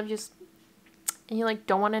fall in love, and you like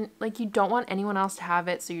don't want anyone else to have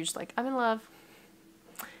it, so you're just like, I'm in love.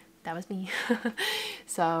 That was me.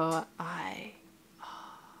 So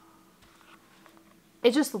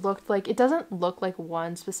it just looked like, it doesn't look like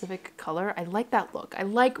one specific color. I like that look. I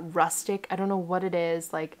like rustic. I don't know what it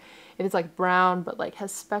is. Like if it's like brown, but like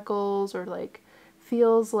has speckles, or like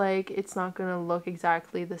feels like it's not going to look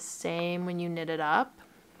exactly the same when you knit it up.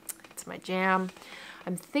 It's my jam.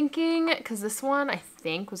 I'm thinking, because this one I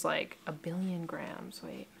think was like 1 billion grams.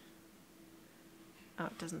 Wait. Oh,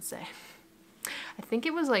 it doesn't say. I think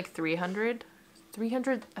it was like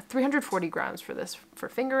 340 grams for this, for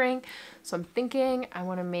fingering. So I'm thinking I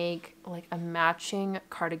want to make like a matching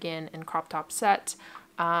cardigan and crop top set.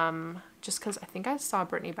 Just because I think I saw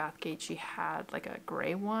Brittany Bathgate, she had like a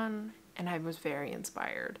gray one, and I was very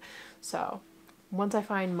inspired. So once I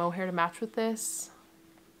find mohair to match with this,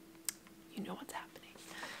 you know what's happening.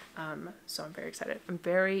 So I'm very excited. I'm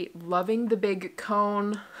very loving the big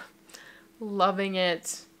cone. Loving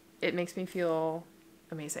it. It makes me feel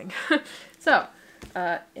amazing. So,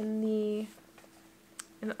 on the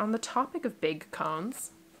topic of big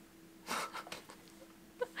cones,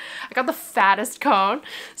 I got the fattest cone.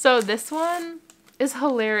 So this one is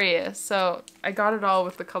hilarious. So I got it all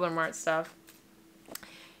with the ColourMart stuff.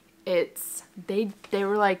 They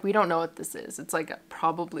were like, we don't know what this is. It's like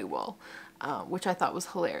probably wool. which I thought was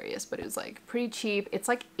hilarious, but it was like pretty cheap. It's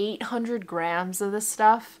like 800 grams of this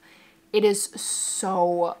stuff. It is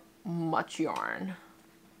so much yarn.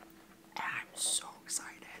 And I'm so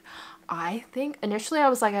excited. I think initially I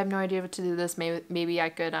was like, I have no idea what to do with this. Maybe I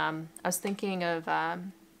could, I was thinking of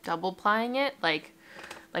double plying it, like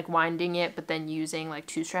winding it, but then using like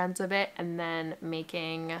 2 strands of it and then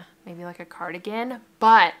making maybe like a cardigan.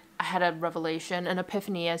 But I had a revelation, an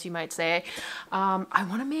epiphany, as you might say. I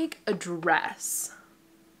want to make a dress.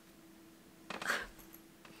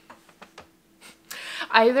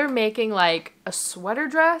 Either making like a sweater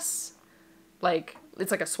dress, like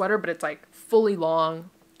it's like a sweater, but it's like fully long.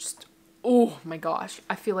 Just, oh my gosh.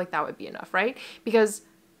 I feel like that would be enough, right? Because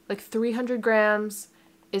like 300 grams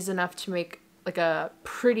is enough to make like a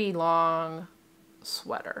pretty long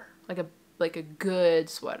sweater, like a good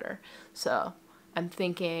sweater. So I'm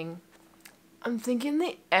thinking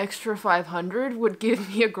the extra 500 would give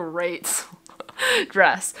me a great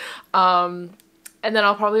dress. And then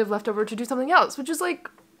I'll probably have left over to do something else, which is like,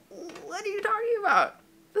 what are you talking about?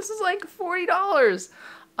 This is like $40.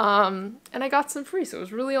 And I got some free, so it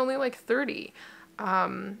was really only like 30.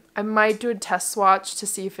 I might do a test swatch to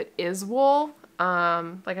see if it is wool.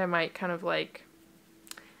 Like I might kind of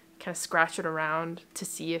scratch it around to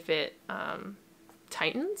see if it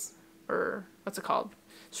tightens, or what's it called?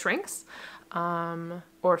 Shrinks?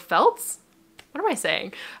 Or felts? What am I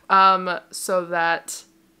saying? So that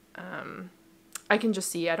I can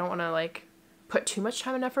just see. I don't want to like put too much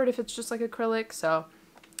time and effort if it's just like acrylic. So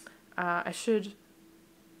I should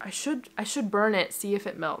burn it, see if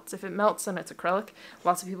it melts. If it melts, then it's acrylic.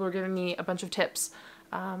 Lots of people are giving me a bunch of tips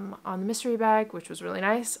on the mystery bag, which was really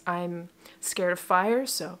nice. I'm scared of fire,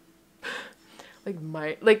 so I'm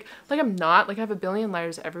not, like I have a billion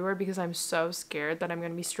lighters everywhere because I'm so scared that I'm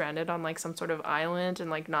gonna be stranded on like some sort of island and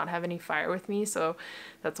like not have any fire with me. So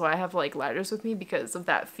that's why I have like lighters with me, because of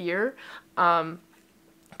that fear.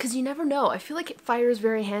 Because you never know. I feel like fire is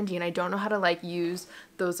very handy, and I don't know how to like use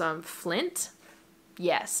those flint.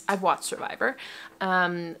 Yes, I've watched Survivor.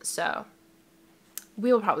 So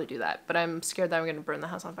we will probably do that, but I'm scared that I'm gonna burn the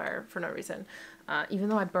house on fire for no reason. Even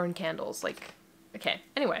though I burn candles, like, okay,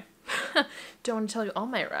 anyway. Don't want to tell you all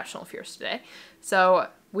my irrational fears today. So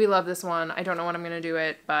we love this one. I don't know when I'm gonna do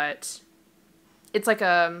it, but it's like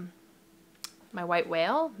my white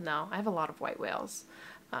whale. No, I have a lot of white whales.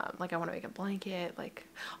 Like I want to make a blanket. Like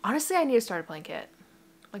honestly, I need to start a blanket.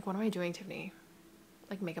 Like what am I doing, Tiffany?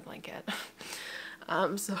 Like make a blanket.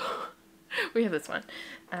 So we have this one,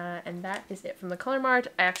 and that is it from the ColourMart.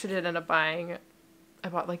 I actually did end up buying. I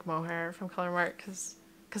bought like Mohair from ColourMart because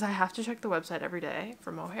I have to check the website every day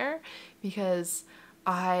for Mohair, because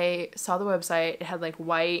I saw the website, it had like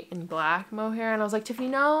white and black Mohair, and I was like, Tiffany,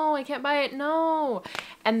 no, I can't buy it, no.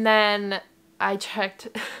 And then I checked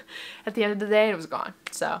at the end of the day and it was gone.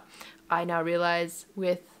 So I now realize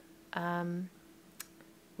with ColourMart,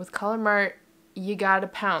 you gotta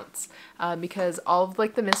pounce, because all of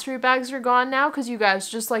like the mystery bags are gone now because you guys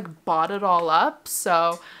just like bought it all up.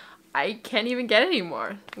 So I can't even get any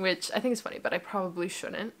more, which I think is funny, but I probably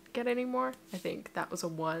shouldn't get any more. I think that was a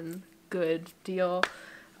one good deal.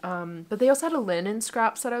 But they also had a linen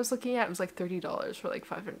scraps that I was looking at. It was like $30 for like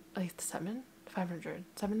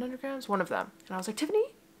 700 grams, one of them. And I was like,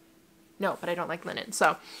 Tiffany? No, but I don't like linen.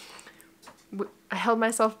 So I held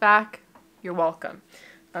myself back. You're welcome.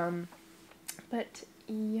 But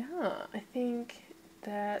yeah, I think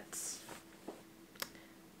that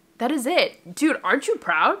is it. Dude, aren't you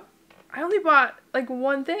proud? I only bought like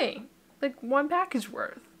one thing, like one package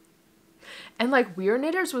worth. And like Weird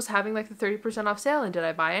Knitters was having like the 30% off sale, and did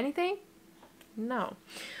I buy anything? No.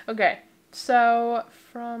 Okay, so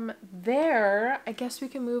from there, I guess we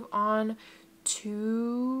can move on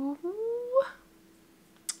to...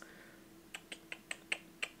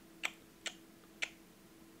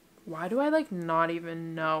 Why do I like not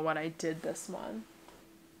even know what I did this month?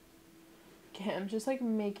 Okay, I'm just like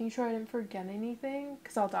making sure I didn't forget anything,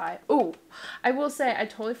 because I'll die. Oh, I will say, I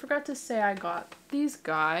totally forgot to say I got these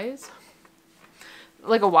guys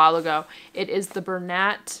like a while ago. It is the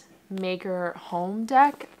Bernat Maker Home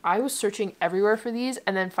Deck. I was searching everywhere for these,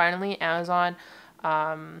 and then finally Amazon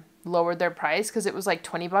lowered their price, because it was like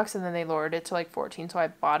 20 bucks and then they lowered it to like 14, so I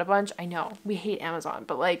bought a bunch. I know, we hate Amazon,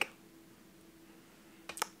 but like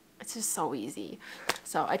it's just so easy.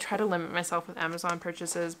 So I try to limit myself with Amazon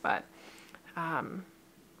purchases, but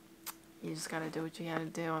you just gotta do what you gotta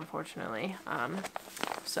do, unfortunately.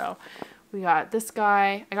 So we got this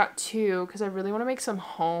guy. I got two because I really want to make some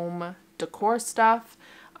home decor stuff.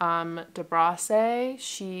 DeBrasse,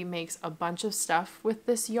 she makes a bunch of stuff with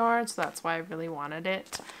this yarn, so that's why I really wanted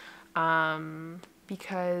it.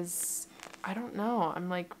 Because I don't know. I'm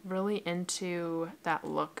like really into that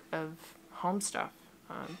look of home stuff.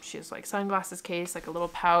 She has like sunglasses case, like a little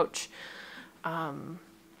pouch,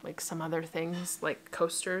 like some other things like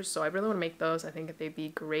coasters. So I really want to make those. I think they'd be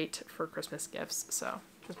great for Christmas gifts. So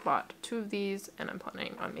just bought 2 of these and I'm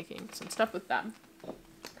planning on making some stuff with them.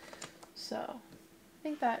 So I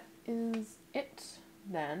think that is it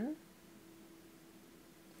then.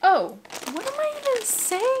 Oh, what am I even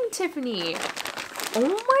saying, Tiffany?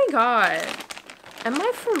 Oh my god. Am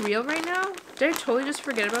I for real right now? Did I totally just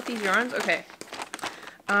forget about these yarns? Okay.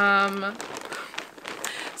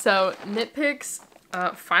 So KnitPicks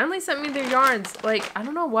finally sent me their yarns. Like, I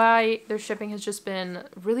don't know why their shipping has just been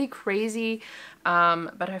really crazy.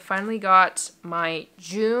 But I finally got my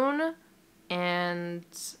June and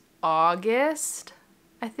August,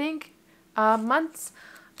 I think, months.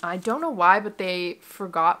 I don't know why, but they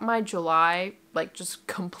forgot my July, like, just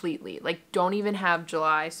completely. Like, don't even have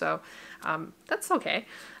July, so that's okay.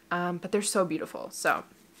 But they're so beautiful. So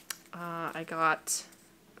I got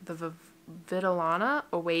the Vidalana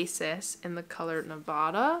Oasis in the color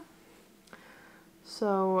Nevada.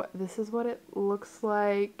 So this is what it looks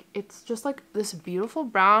like. It's just like this beautiful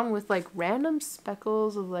brown with like random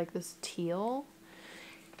speckles of like this teal.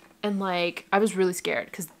 And like, I was really scared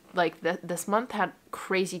because like this month had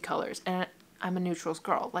crazy colors and I'm a neutrals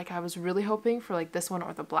girl. Like I was really hoping for like this one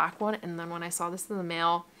or the black one. And then when I saw this in the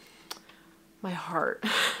mail, my heart,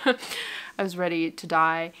 I was ready to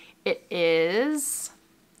die. It is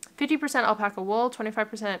 50% alpaca wool,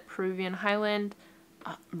 25% Peruvian Highland,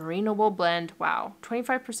 Merino wool blend. Wow.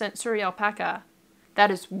 25% Surrey alpaca.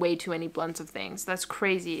 That is way too many blends of things. That's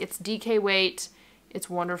crazy. It's DK weight. It's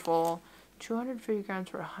wonderful. 250 grams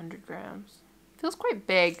for 100 grams. Feels quite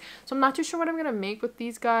big. So I'm not too sure what I'm going to make with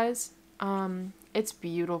these guys. It's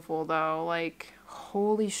beautiful though. Like,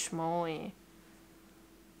 holy schmoly.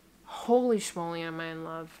 Holy schmoly, am I in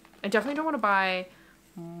love. I definitely don't want to buy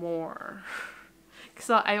more. Because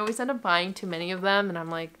I always end up buying too many of them. And I'm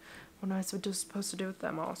like, what am I supposed to do with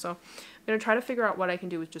them all? So I'm going to try to figure out what I can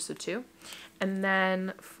do with just the 2. And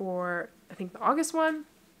then for, I think, the August one,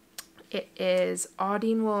 it is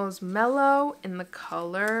Audine Wool's Mellow in the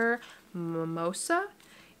color Mimosa.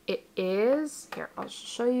 It is, here, I'll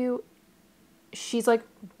show you. She's like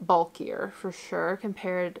bulkier for sure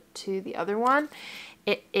compared to the other one.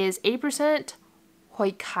 It is 80%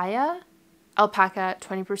 Hoikaya, alpaca,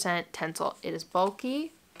 20% tencel. It is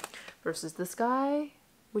bulky versus this guy,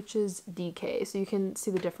 which is DK. So you can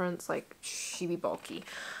see the difference, like she be bulky.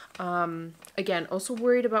 Again, also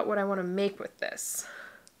worried about what I want to make with this.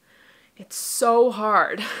 It's so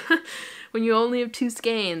hard when you only have 2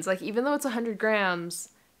 skeins. Like, even though it's 100 grams,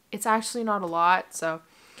 it's actually not a lot. So,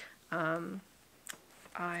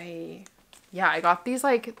 I got these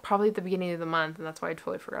like probably at the beginning of the month, and that's why I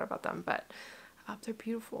totally forgot about them. But they're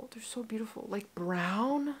beautiful. They're so beautiful. Like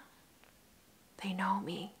brown. They know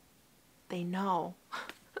me. They know.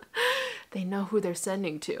 They know who they're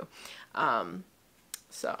sending to.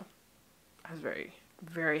 So I was very,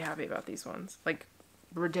 very happy about these ones. Like,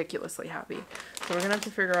 ridiculously happy. So we're gonna have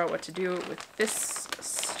to figure out what to do with this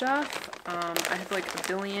stuff. I have like a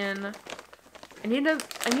billion. I need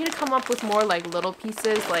to come up with more like little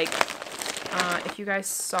pieces. Like if you guys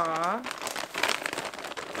saw,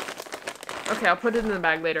 okay, I'll put it in the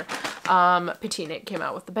bag later. Petite came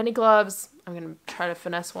out with the Benny gloves. I'm gonna try to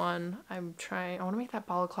finesse one. I want to make that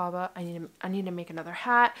balaclava. I need to make another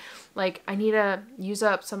hat. Like, I need to use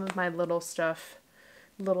up some of my little stuff,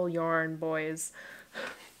 little yarn boys.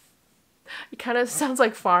 It kind of sounds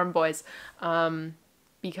like farm boys,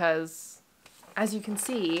 because as you can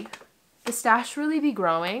see, the stash really be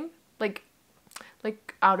growing like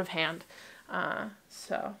out of hand.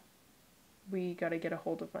 So we gotta get a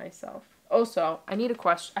hold of myself. Also, I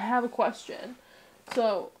have a question.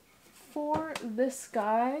 So for this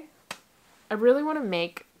guy, I really want to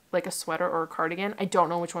make like a sweater or a cardigan. I don't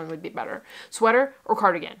know which one would be better, sweater or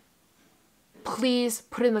cardigan. Please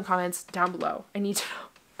put it in the comments down below. I need to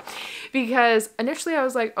know. Because initially I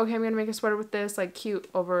was like, okay, I'm gonna make a sweater with this, like cute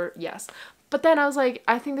over, yes. But then I was like,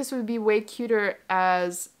 I think this would be way cuter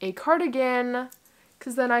as a cardigan,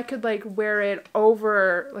 because then I could like wear it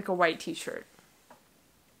over like a white t-shirt.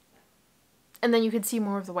 And then you could see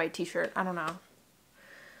more of the white t-shirt. I don't know.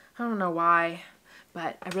 I don't know why,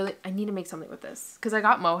 but I need to make something with this. Because I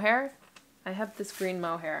got mohair. I have this green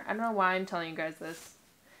mohair. I don't know why I'm telling you guys this.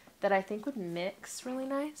 That I think would mix really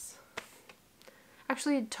nice.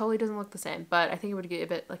 Actually, it totally doesn't look the same, but I think it would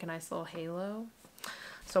give it like a nice little halo.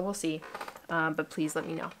 So we'll see. But please let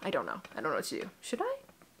me know. I don't know. I don't know what to do. Should I?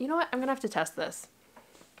 You know what? I'm going to have to test this.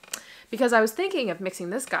 Because I was thinking of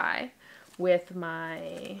mixing this guy with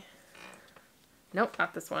my Nope,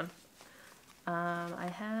 not this one.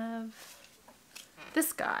 I have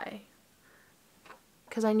this guy.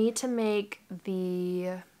 Because I need to make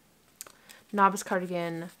the novice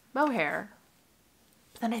cardigan mohair.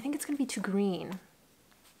 But then I think it's going to be too green.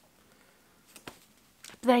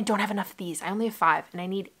 But then I don't have enough of these. I only have 5 and I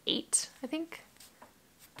need 8, I think.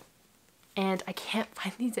 And I can't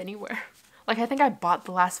find these anywhere. Like, I think I bought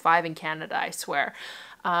the last 5 in Canada, I swear.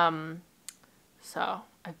 So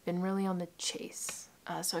I've been really on the chase.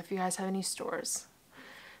 So if you guys have any stores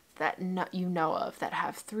that you know of that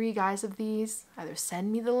have 3 guys of these, either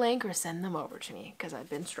send me the link or send them over to me, because I've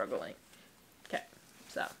been struggling. Okay,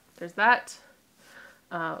 so there's that.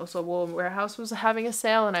 Also, Wool Warehouse was having a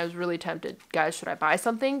sale and I was really tempted. Guys, should I buy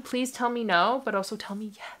something? Please tell me no, but also tell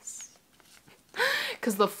me yes.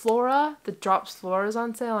 Because the Flora, the Drops Flora is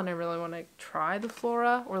on sale and I really want to try the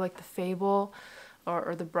Flora, or like the Fable,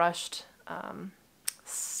 or the brushed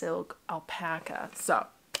silk alpaca. So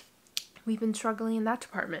we've been struggling in that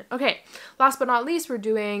department. Okay, last but not least, we're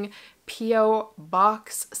doing P.O.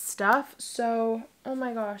 box stuff. So, oh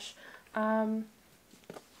my gosh.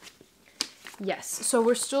 Yes, so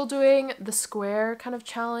we're still doing the square kind of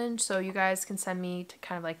challenge. So you guys can send me to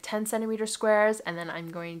kind of like 10 centimeter squares, and then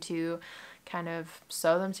I'm going to kind of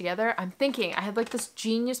sew them together. I'm thinking, I had like this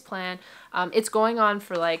genius plan. It's going on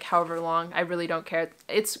for like however long. I really don't care.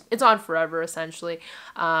 It's on forever essentially.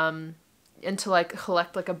 Until like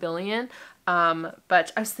collect like 1 billion.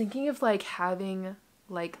 But I was thinking of like having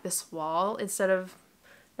like this wall instead of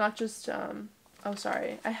not just oh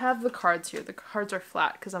sorry, I have the cards here. The cards are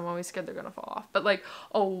flat because I'm always scared they're gonna fall off. But like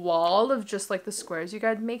a wall of just like the squares you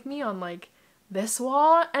guys make me on like this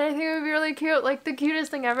wall, and I think it would be really cute, like the cutest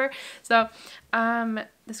thing ever. So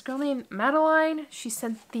this girl named Madeline, she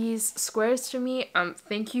sent these squares to me.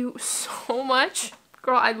 Thank you so much.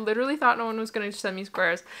 Girl, I literally thought no one was going to send me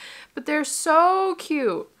squares. But they're so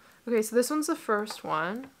cute. Okay, so this one's the first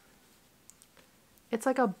one. It's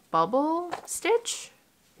like a bubble stitch?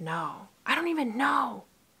 No, I don't even know.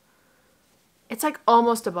 It's like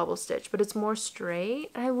almost a bubble stitch, but it's more straight.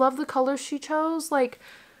 And I love the colors she chose. Like,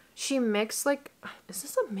 she mixed like... Is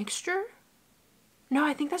this a mixture? No,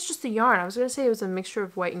 I think that's just the yarn. I was going to say it was a mixture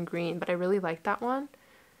of white and green, but I really like that one.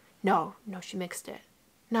 No, she mixed it.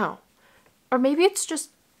 No. Or maybe it's just,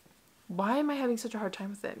 why am I having such a hard time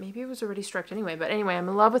with it? Maybe it was already striped anyway. But anyway, I'm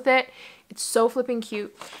in love with it. It's so flipping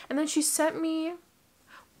cute. And then she sent me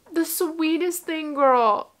the sweetest thing,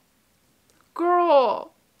 girl.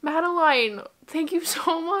 Girl, Madeline, thank you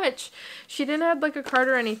so much. She didn't add like a card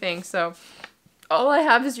or anything. So all I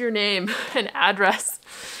have is your name and address.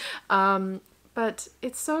 But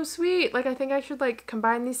it's so sweet. Like, I think I should like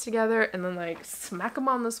combine these together and then like smack them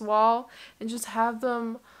on this wall and just have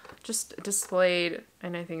them just displayed,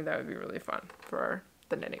 and I think that would be really fun for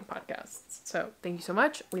the knitting podcasts. So thank you so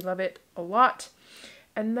much. We love it a lot.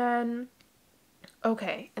 And then,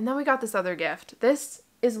 okay, and then we got this other gift. This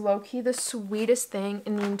is low-key the sweetest thing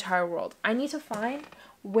in the entire world. I need to find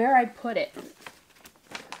where I put it.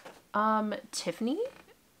 Tiffany?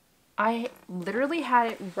 I literally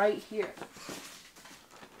had it right here.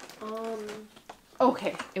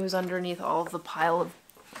 Okay, it was underneath all of the pile of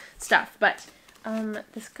stuff, but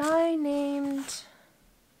this guy named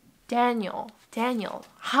Daniel,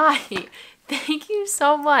 hi, thank you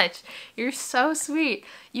so much. You're so sweet.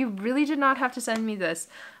 You really did not have to send me this.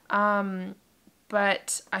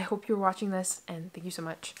 But I hope you're watching this, and thank you so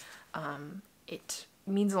much. It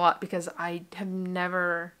means a lot because I've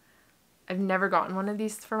never gotten one of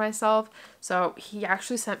these for myself. So he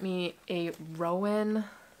actually sent me a Rowan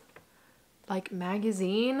like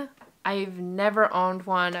magazine. I've never owned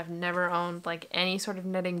one. I've never owned like any sort of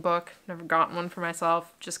knitting book. Never gotten one for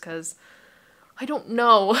myself just because I don't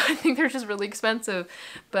know. I think they're just really expensive.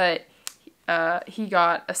 But he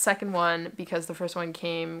got a second one because the first one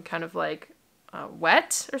came kind of like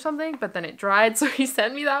wet or something, but then it dried. So he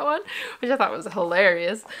sent me that one, which I thought was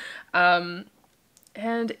hilarious. And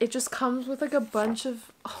it just comes with like a bunch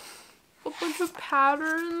of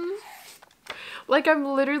patterns. Like, I'm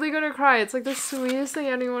literally gonna cry. It's like the sweetest thing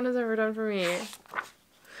anyone has ever done for me.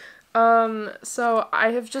 So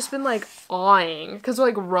I have just been like awing, because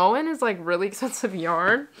like Rowan is like really expensive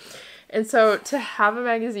yarn, and so to have a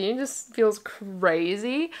magazine just feels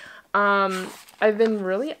crazy. I've been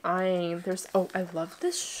really eyeing, I love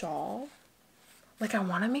this shawl. Like, I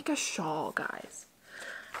want to make a shawl, guys.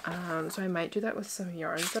 So I might do that with some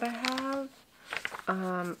yarns that I have.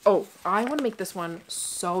 I want to make this one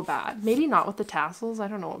so bad. Maybe not with the tassels. I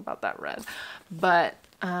don't know about that red. But,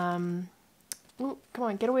 ooh, come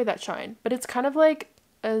on, get away that shine. But it's kind of like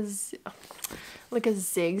a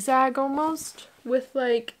zigzag almost with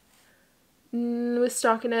like with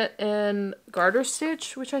stockinette and garter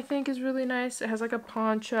stitch, which I think is really nice. It has like a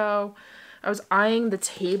poncho. I was eyeing the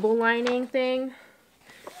table lining thing.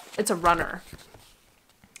 It's a runner.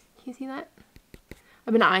 Can you see that?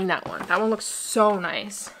 I've been eyeing that one. That one looks so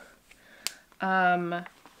nice. And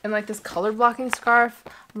like this color blocking scarf.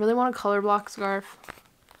 I really want a color block scarf.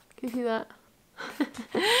 Can you see that?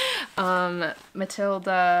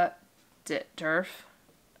 Matilda Durf.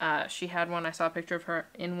 She had one. I saw a picture of her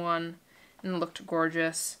in one and it looked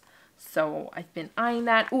gorgeous. So I've been eyeing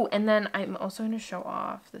that. Ooh, and then I'm also going to show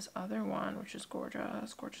off this other one, which is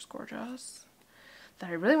gorgeous, gorgeous, gorgeous, that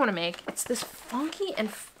I really want to make. It's this funky and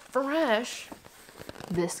fresh,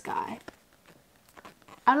 this guy.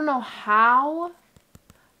 I don't know how,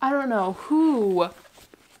 I don't know who,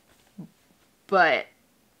 but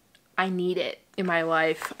I need it in my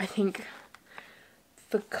life. I think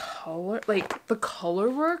the color, like the color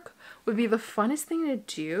work would be the funnest thing to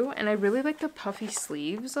do, and I really like the puffy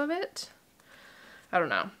sleeves of it. I don't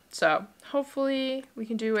know. So hopefully we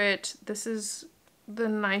can do it. This is the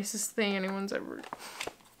nicest thing anyone's ever.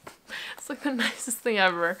 It's like the nicest thing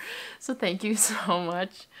ever. So thank you so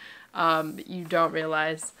much. You don't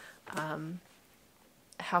realize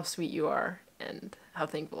how sweet you are and how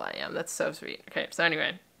thankful I am. That's so sweet. Okay, so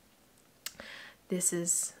anyway, this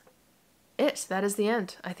is it. That is the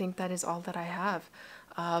end. I think that is all that I have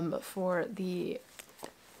for the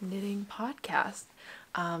knitting podcast.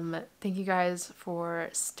 Thank you guys for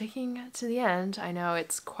sticking to the end. I know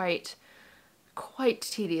it's quite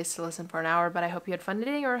tedious to listen for an hour, but I hope you had fun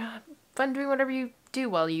knitting or fun doing whatever you do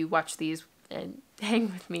while you watch these and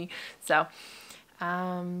hang with me. So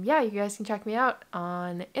yeah, you guys can check me out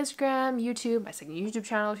on Instagram, YouTube, my second YouTube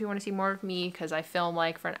channel if you want to see more of me, because I film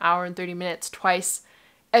like for an hour and 30 minutes twice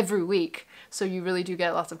every week, so you really do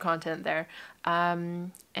get lots of content there.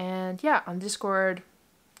 And yeah, on Discord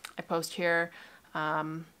I post here.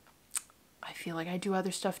 I feel like I do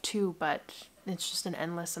other stuff too, but it's just an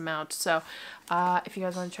endless amount. So if you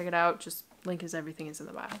guys want to check it out, just everything is in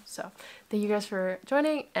the bio. So thank you guys for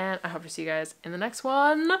joining, and I hope to see you guys in the next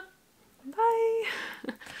one. Bye.